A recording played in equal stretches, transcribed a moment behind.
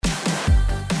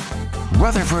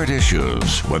Rutherford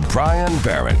Issues with Brian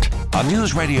Barrett on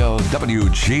News Radio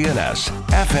WGNS,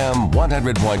 FM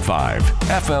 100.5,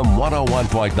 FM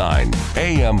 101.9,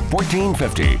 AM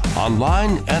 1450,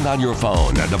 online and on your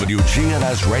phone at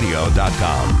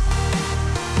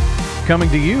WGNSradio.com. Coming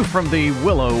to you from the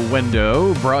Willow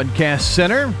Window Broadcast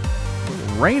Center.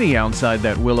 Rainy outside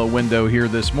that Willow Window here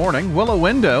this morning. Willow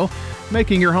Window,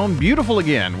 making your home beautiful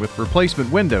again with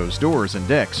replacement windows, doors, and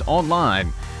decks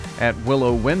online at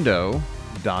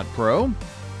willowwindow.pro.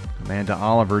 Amanda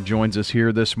Oliver joins us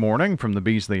here this morning from the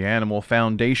Beasley Animal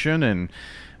Foundation and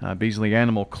Beasley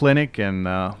Animal Clinic, and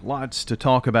lots to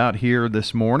talk about here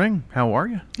this morning. How are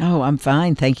you? Oh, I'm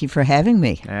fine. Thank you for having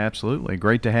me. Absolutely.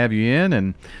 Great to have you in.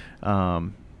 And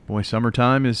boy,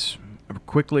 summertime is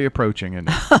quickly approaching, isn't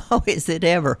it? Oh, is it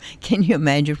ever? Can you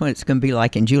imagine what it's going to be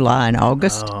like in July and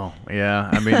August? Oh, yeah.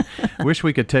 I mean, wish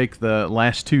we could take the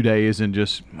last 2 days and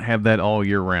just have that all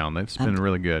year round. It's been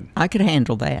really good. I could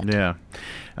handle that. Yeah.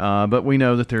 But we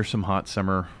know that there's some hot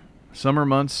summer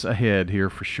months ahead here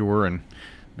for sure, and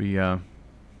be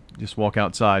just walk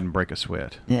outside and break a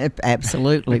sweat. Yep,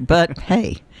 absolutely. But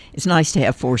hey, it's nice to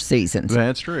have 4 seasons.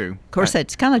 That's true. Of course,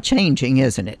 that's kind of changing,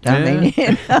 isn't it? I mean,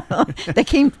 they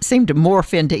seem to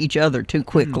morph into each other too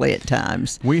quickly at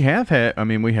times. We have had. I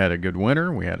mean, we had a good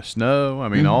winter. We had a snow. I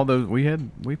mean, all those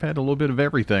we've had a little bit of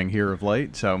everything here of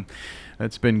late. So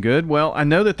that's been good. Well, I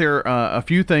know that there are a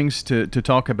few things to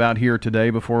talk about here today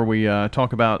before we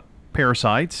talk about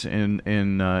parasites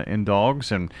in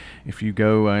dogs. And if you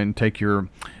go and take your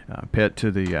pet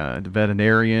to the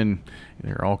veterinarian,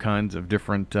 there are all kinds of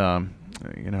different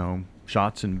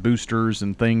shots and boosters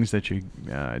and things that you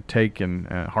take, and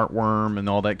heartworm and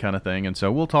all that kind of thing. And so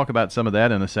we'll talk about some of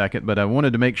that in a second, but I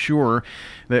wanted to make sure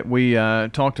that we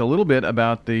talked a little bit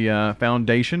about the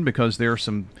foundation, because there are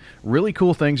some really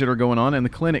cool things that are going on in the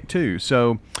clinic too.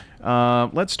 So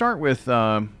let's start with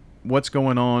what's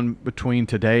going on between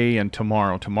today and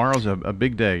tomorrow. Tomorrow's a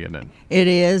big day, isn't it? It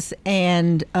is,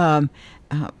 and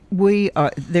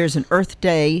there's an Earth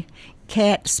Day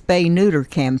cat spay-neuter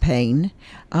campaign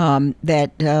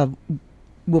that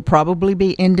will probably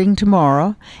be ending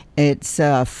tomorrow. It's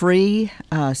free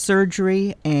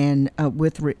surgery and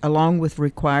along with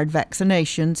required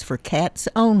vaccinations for cats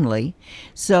only.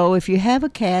 So if you have a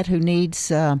cat who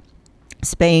needs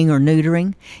spaying or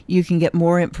neutering, you can get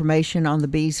more information on the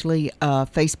Beasley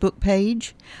Facebook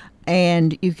page,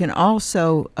 and you can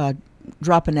also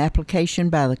drop an application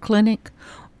by the clinic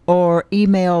or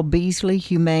email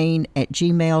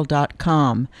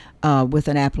beasleyhumane@gmail.com with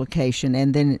an application,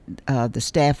 and then the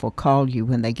staff will call you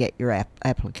when they get your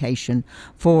application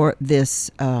for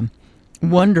this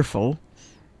wonderful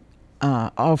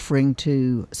offering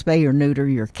to spay or neuter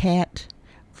your cat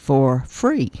for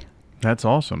free. That's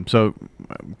awesome. So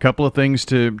a couple of things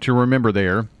to remember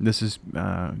there. This is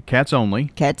cats only.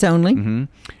 Cats only. Mm-hmm.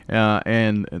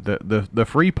 And the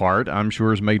free part, I'm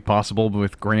sure, is made possible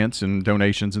with grants and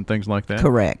donations and things like that.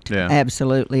 Correct. Yeah.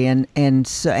 Absolutely. And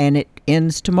it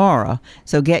ends tomorrow.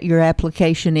 So get your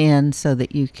application in so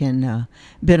that you can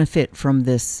benefit from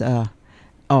this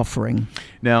offering.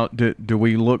 Now, do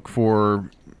we look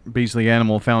for Beasley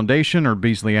Animal Foundation or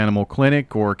Beasley Animal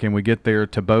Clinic, or can we get there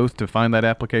to both to find that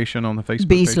application on the Facebook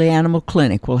Beasley page? Animal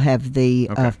Clinic will have the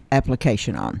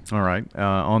application on. All right,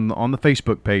 on the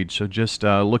Facebook page. So just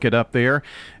look it up there,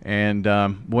 and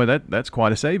boy, that's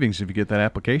quite a savings if you get that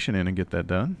application in and get that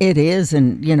done. It is,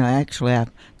 and actually, I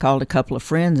called a couple of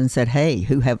friends and said, "Hey,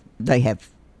 they have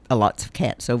lots of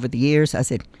cats over the years." I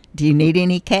said, "Do you need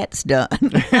any cats done?"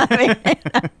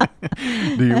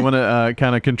 Do you want to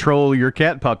kind of control your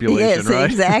cat population, yes, right?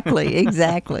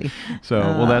 Exactly. So,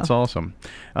 well, that's awesome.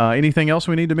 Anything else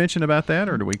we need to mention about that,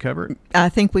 or do we cover it? I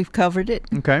think we've covered it.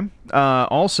 Okay.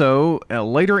 Also,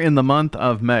 later in the month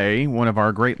of May, one of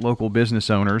our great local business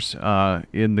owners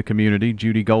in the community,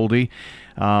 Judy Goldie,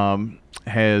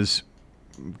 has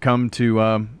come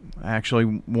to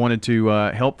actually wanted to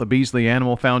help the Beasley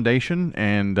Animal Foundation,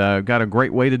 and got a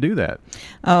great way to do that.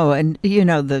 Oh, and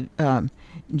the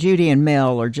Judy and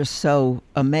Mel are just so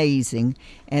amazing,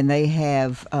 and they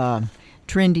have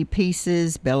Trendy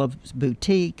Pieces, Bella's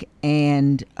Boutique,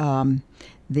 and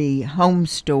the home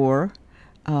store,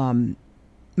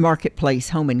 Marketplace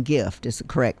Home and Gift is the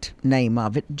correct name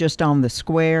of it, just on the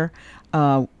square.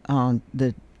 On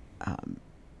the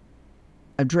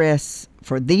address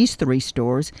for these 3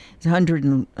 stores is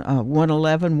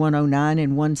 111, 109,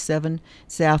 and 17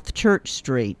 South Church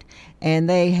Street. And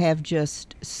they have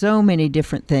just so many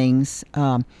different things,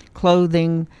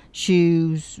 clothing,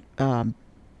 shoes,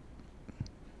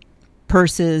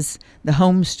 purses. The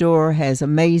home store has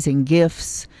amazing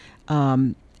gifts.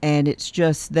 and it's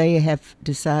just they have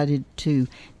decided to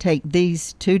take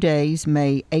these 2 days,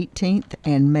 May 18th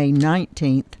and May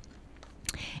 19th,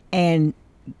 and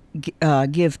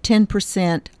give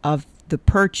 10% of the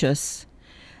purchase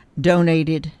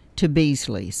donated to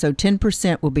Beasley. So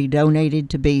 10% will be donated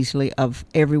to Beasley of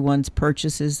everyone's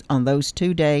purchases on those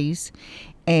 2 days.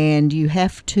 And you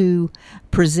have to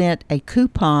present a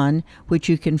coupon, which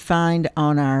you can find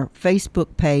on our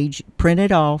Facebook page, print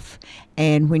it off,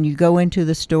 and when you go into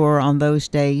the store on those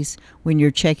days, when you're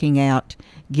checking out,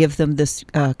 give them this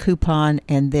coupon,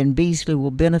 and then Beasley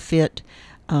will benefit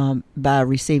by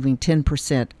receiving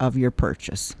 10% of your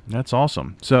purchase. That's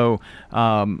awesome. So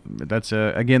that's,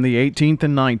 again, the 18th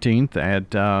and 19th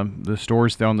at the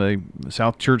stores on the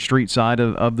South Church Street side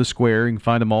of the square. You can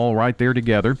find them all right there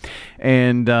together.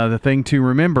 And the thing to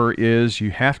remember is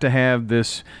you have to have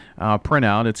this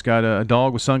printout. It's got a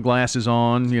dog with sunglasses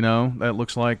on, that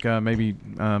looks like maybe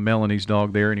Melanie's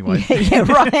dog there anyway. Yeah,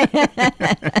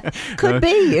 right. Could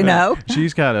be,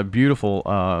 She's got a beautiful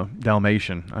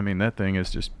Dalmatian. I mean, that thing is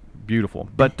just beautiful.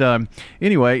 But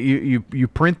anyway, you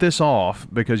print this off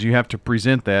because you have to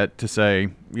present that to say,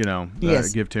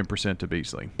 yes. Give 10% to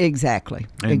Beasley. Exactly.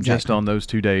 And just on those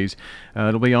 2 days.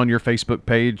 It'll be on your Facebook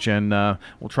page, and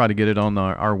we'll try to get it on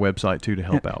our website, too, to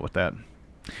help out with that.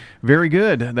 Very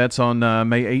good. That's on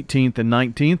May 18th and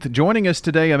 19th. Joining us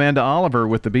today, Amanda Oliver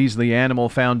with the Beasley Animal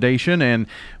Foundation, and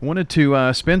wanted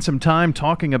to spend some time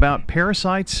talking about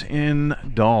parasites in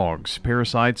dogs.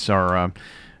 Parasites are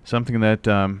something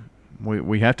that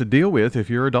we have to deal with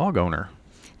if you're a dog owner.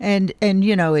 And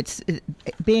it's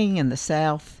being in the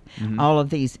South, all of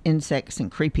these insects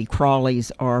and creepy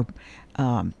crawlies are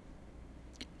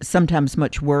sometimes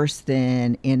much worse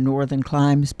than in northern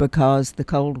climes because the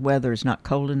cold weather is not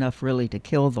cold enough really to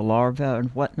kill the larvae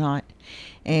and whatnot.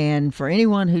 And for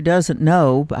anyone who doesn't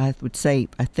know, I would say,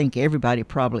 I think everybody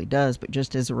probably does, but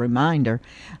just as a reminder,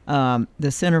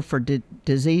 the Center for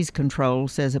Disease Control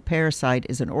says a parasite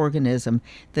is an organism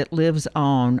that lives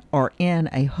on or in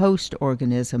a host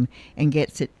organism and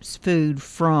gets its food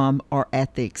from or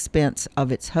at the expense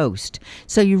of its host.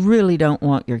 So you really don't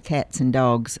want your cats and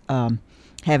dogs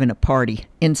having a party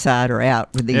inside or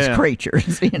out with these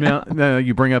creatures. Now,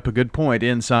 you bring up a good point,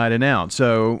 inside and out.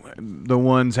 So the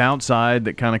ones outside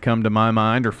that kind of come to my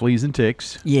mind are fleas and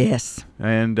ticks. Yes.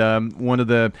 And one of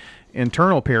the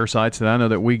internal parasites that I know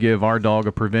that we give our dog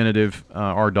a preventative,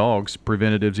 our dogs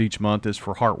preventatives each month is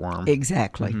for heartworm.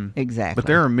 Exactly. Exactly. But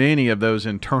there are many of those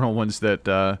internal ones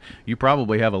that you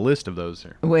probably have a list of those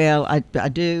there. Well, I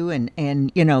do,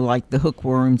 and like the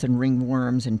hookworms and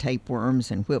ringworms and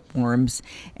tapeworms and whipworms.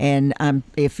 And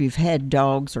if you've had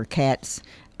dogs or cats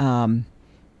long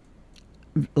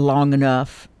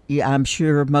enough, I'm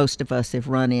sure most of us have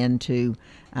run into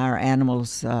our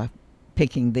animals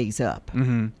picking these up.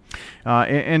 Mm-hmm.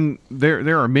 And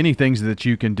there are many things that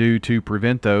you can do to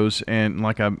prevent those. And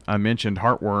like I mentioned,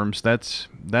 heartworms,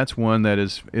 that's one that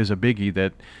is a biggie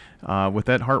that with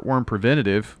that heartworm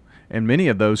preventative, and many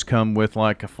of those come with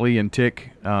like a flea and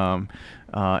tick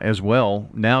as well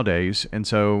nowadays. And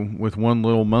so with one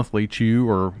little monthly chew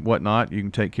or whatnot, you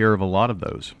can take care of a lot of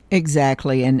those.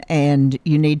 Exactly. And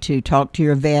you need to talk to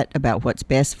your vet about what's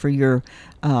best for your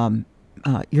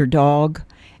dog.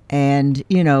 And,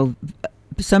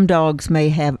 some dogs may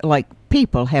have, like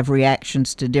people have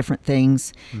reactions to different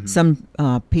things. Mm-hmm.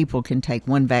 Some people can take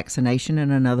one vaccination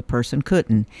and another person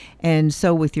couldn't. And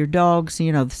so with your dogs,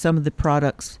 some of the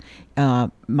products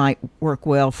might work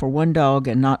well for one dog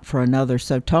and not for another.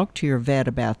 So talk to your vet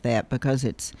about that because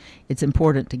it's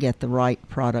important to get the right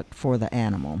product for the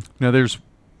animal. Now, there's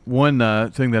one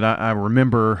thing that I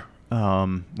remember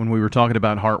when we were talking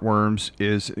about heartworms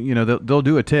is, they'll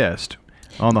do a test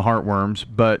on the heartworms,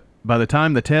 but by the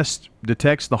time the test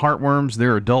detects the heartworms,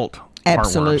 they're adult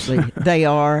Absolutely, heartworms. They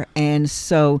are. And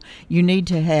so you need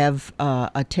to have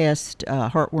a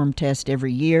heartworm test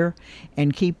every year,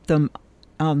 and keep them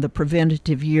on the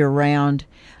preventative year round,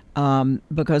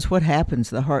 because what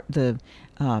happens, the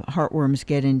heartworms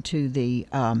get into the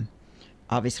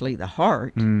obviously the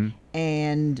heart, and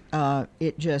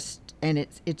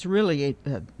it's really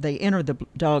they enter the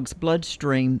dog's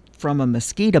bloodstream from a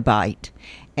mosquito bite,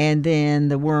 and then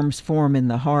the worms form in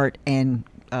the heart and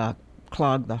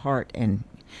clog the heart, and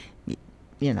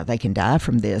they can die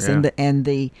from this. Yeah. And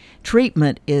the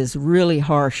treatment is really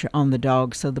harsh on the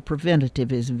dog, so the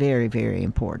preventative is very, very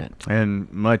important and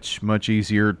much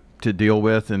easier to deal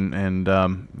with, and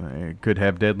it could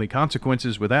have deadly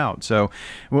consequences without. So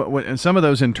and some of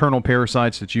those internal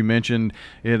parasites that you mentioned,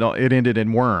 it ended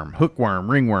in worm,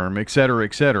 hookworm, ringworm, et cetera,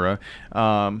 et cetera.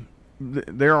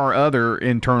 there are other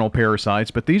internal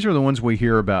parasites, but these are the ones we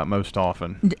hear about most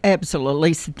often.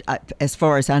 Absolutely. As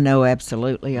far as I know,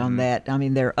 absolutely on that. I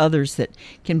mean, there are others that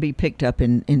can be picked up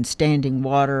in standing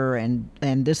water and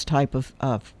this type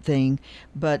of thing,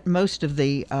 but most of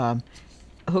the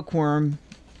hookworm,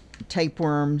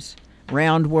 tapeworms,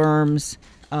 roundworms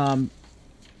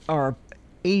are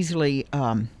easily...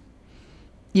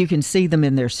 you can see them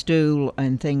in their stool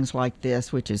and things like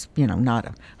this, which is, not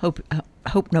a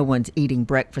hope no one's eating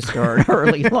breakfast or an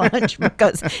early lunch,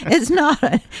 because it's not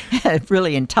a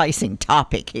really enticing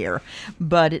topic here.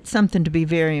 But it's something to be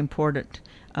very important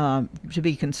to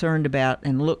be concerned about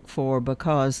and look for,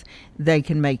 because they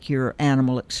can make your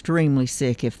animal extremely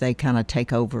sick if they kind of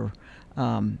take over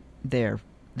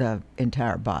the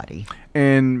entire body.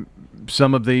 And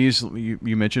some of these, you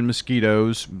mentioned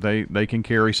mosquitoes, they can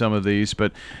carry some of these,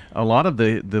 but a lot of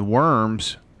the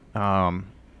worms, our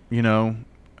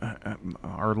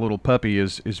little puppy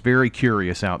is very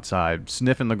curious outside,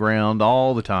 sniffing the ground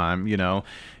all the time,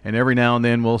 and every now and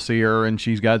then we'll see her and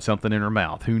she's got something in her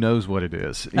mouth. Who knows what it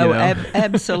is?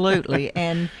 Absolutely.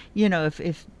 And,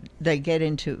 if they get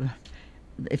into...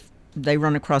 if they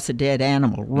run across a dead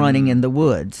animal running in the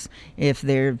woods, if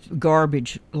there's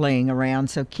garbage laying around.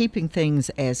 So keeping things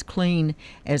as clean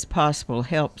as possible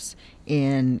helps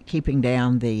in keeping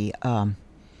down the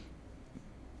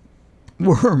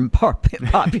worm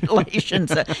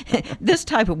populations. This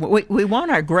type of... we want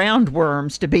our ground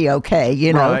worms to be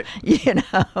okay, Right.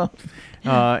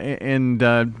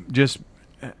 And just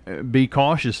be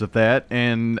cautious of that.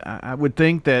 And I would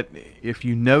think that if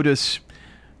you notice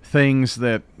things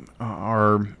that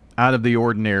are out of the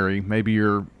ordinary, maybe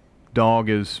your dog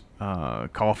is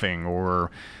coughing or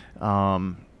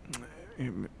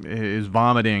is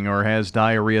vomiting or has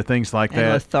diarrhea, things like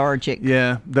that. Lethargic.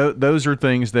 Yeah, those are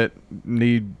things that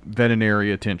need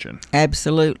veterinary attention.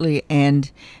 Absolutely,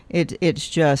 and it's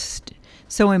just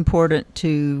so important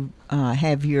to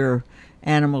have your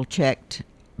animal checked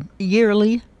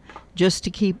yearly, just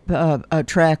to keep a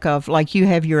track of, like you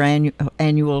have your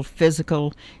annual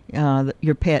physical.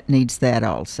 Your pet needs that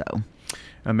also.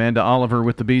 Amanda Oliver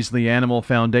with the Beasley Animal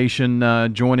Foundation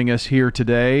joining us here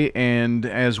today. And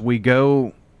as we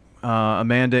go,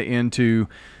 Amanda, into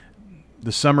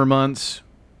the summer months,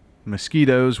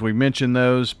 mosquitoes, we mentioned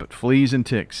those, but fleas and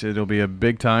ticks. It'll be a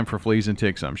big time for fleas and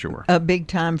ticks, I'm sure. A big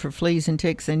time for fleas and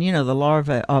ticks. And, the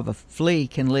larva of a flea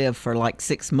can live for like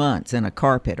 6 months in a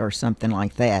carpet or something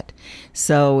like that.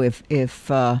 So if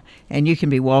and you can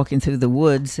be walking through the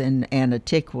woods and a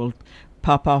tick will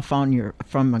pop off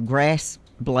from a grass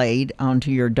blade onto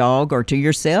your dog or to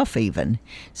yourself even.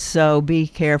 So be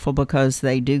careful, because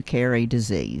they do carry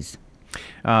disease.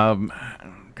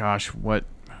 Gosh, what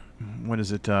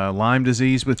is it? Lyme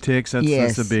disease with ticks.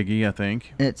 Yes. That's a biggie, I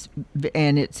think. It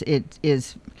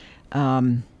is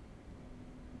can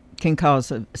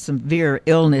cause a severe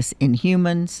illness in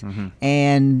humans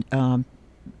and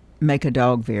make a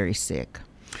dog very sick.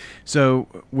 So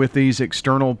with these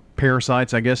external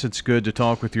parasites, I guess it's good to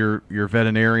talk with your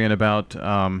veterinarian about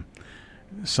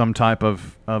some type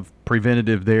of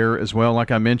preventative there as well. Like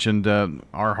I mentioned,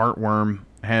 our heartworm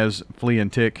has flea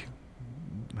and tick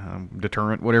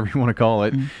deterrent, whatever you want to call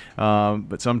it.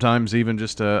 But sometimes even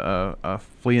just a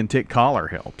flea and tick collar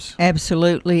helps.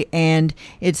 Absolutely. And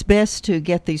it's best to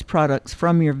get these products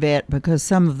from your vet, because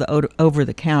some of the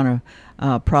over-the-counter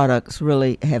products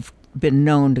really have been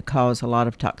known to cause a lot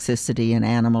of toxicity in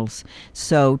animals.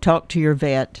 So talk to your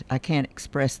vet. I can't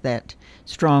express that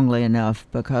strongly enough,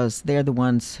 because they're the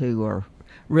ones who are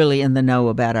really in the know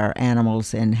about our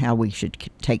animals and how we should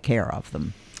take care of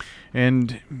them.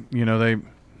 And,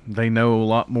 they know a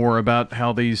lot more about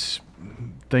how these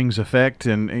things affect,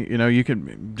 and, you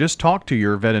can just talk to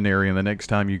your veterinarian the next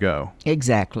time you go.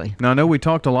 Exactly. Now, I know we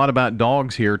talked a lot about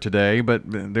dogs here today, but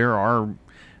there are...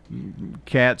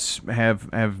 cats have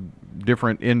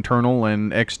different internal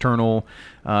and external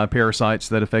parasites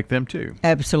that affect them too.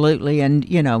 Absolutely. And,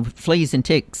 fleas and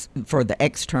ticks for the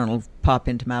external pop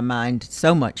into my mind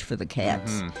so much for the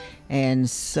cats. And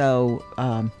so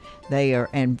they are,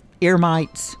 and ear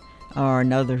mites are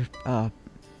another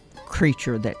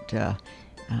creature that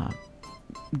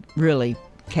really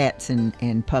cats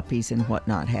and puppies and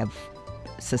whatnot have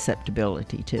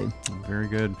susceptibility to. Very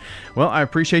good. Well, I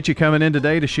appreciate you coming in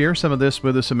today to share some of this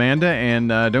with us, Amanda. And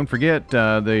don't forget,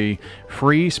 the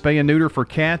free spay and neuter for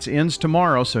cats ends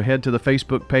tomorrow, so head to the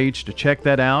Facebook page to check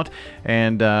that out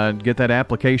and get that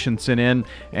application sent in.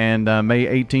 And May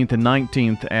 18th and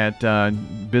 19th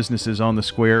at businesses on the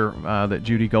square that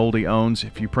Judy Goldie owns.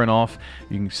 If you print off,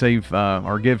 you can save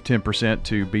or give 10%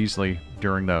 to Beasley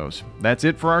during those. That's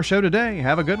it for our show today.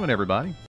 Have a good one, everybody.